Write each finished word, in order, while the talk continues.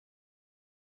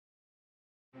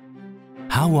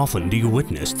How often do you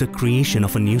witness the creation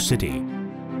of a new city?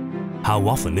 How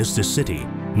often is this city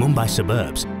Mumbai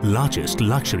suburbs' largest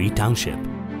luxury township?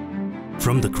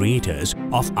 From the creators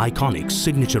of iconic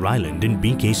Signature Island in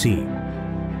BKC,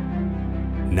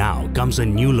 now comes a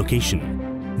new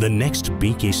location, the next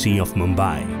BKC of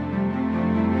Mumbai.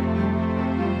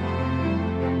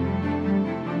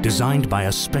 Designed by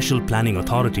a special planning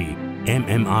authority,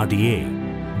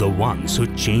 MMRDA, the ones who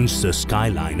changed the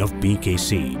skyline of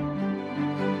BKC.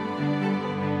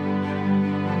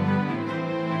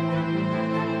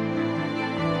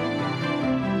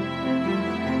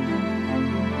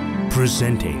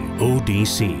 Presenting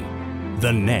ODC,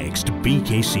 the next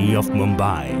BKC of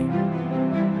Mumbai.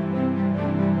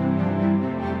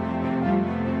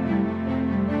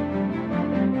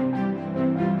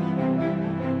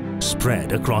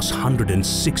 Spread across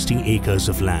 160 acres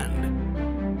of land.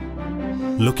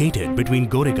 Located between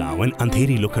Goregaon and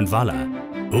Andheri Lokhandwala,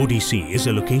 ODC is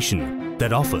a location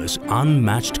that offers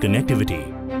unmatched connectivity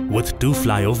with 2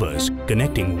 flyovers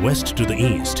connecting west to the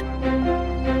east.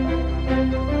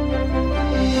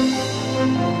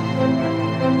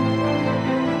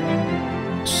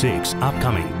 Six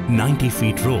upcoming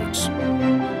 90-feet roads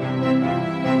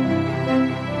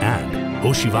and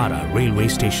Oshiwara railway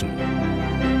station.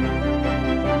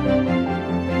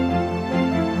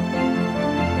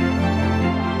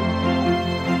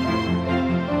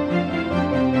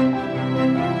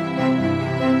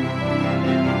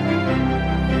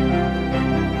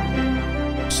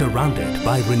 Surrounded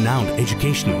by renowned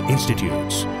educational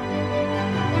institutes.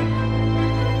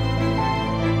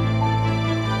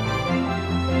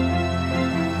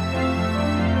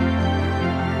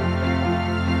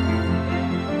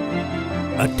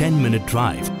 A 10-minute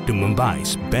drive to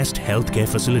Mumbai's best healthcare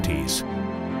facilities.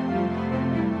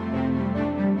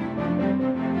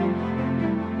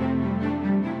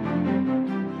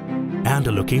 And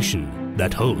a location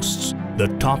that hosts the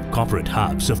top corporate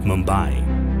hubs of Mumbai.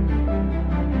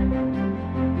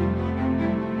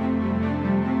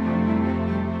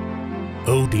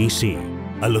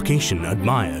 ODC, a location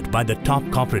admired by the top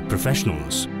corporate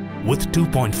professionals with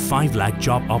 2.5 lakh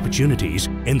job opportunities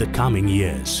in the coming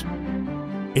years.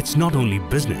 It's not only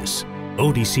business.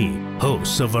 ODC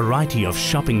hosts a variety of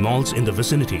shopping malls in the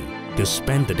vicinity to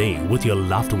spend the day with your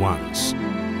loved ones.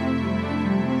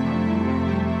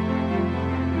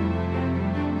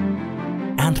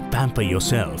 And pamper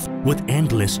yourself with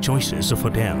endless choices of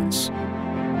hotels.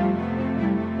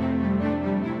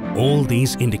 All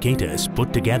these indicators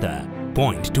put together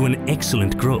point to an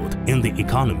excellent growth in the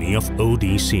economy of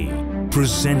ODC.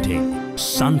 Presenting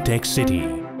Sunteck City.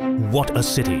 What a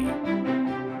city!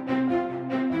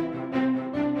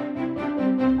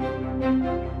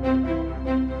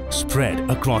 Spread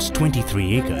across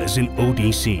 23 acres in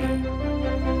ODC.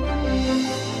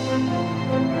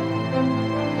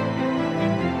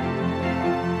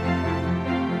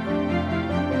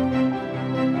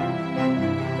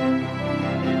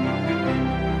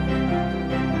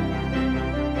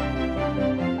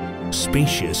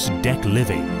 Spacious deck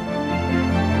living.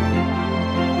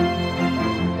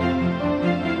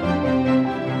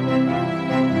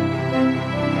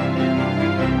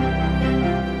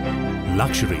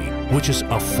 Luxury which is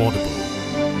affordable.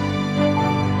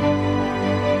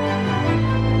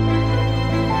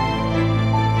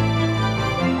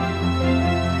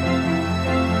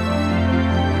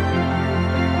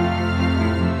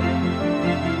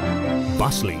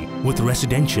 Bustling with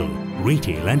residential,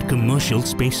 retail and commercial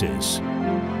spaces.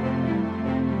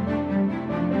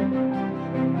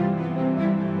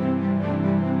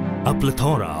 A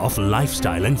plethora of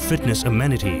lifestyle and fitness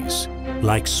amenities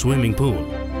like swimming pool,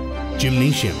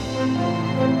 gymnasium,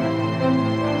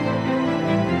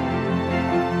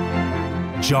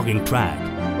 jogging track,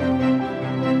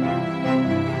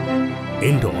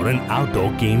 indoor and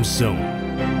outdoor games zone,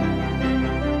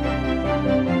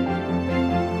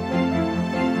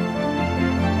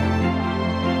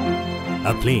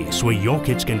 a place where your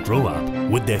kids can grow up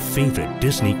with their favorite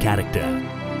Disney character,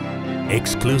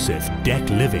 exclusive deck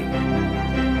living,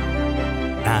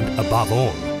 and above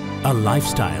all, a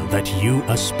lifestyle that you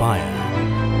aspire.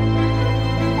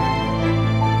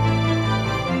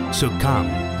 So come,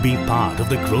 be part of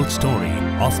the growth story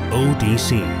of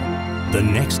ODC, the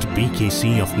next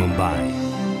BKC of Mumbai.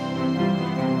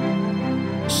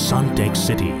 Sunteck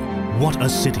City, what a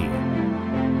city!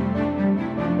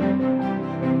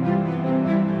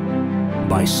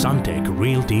 By Sunteck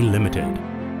Realty Limited.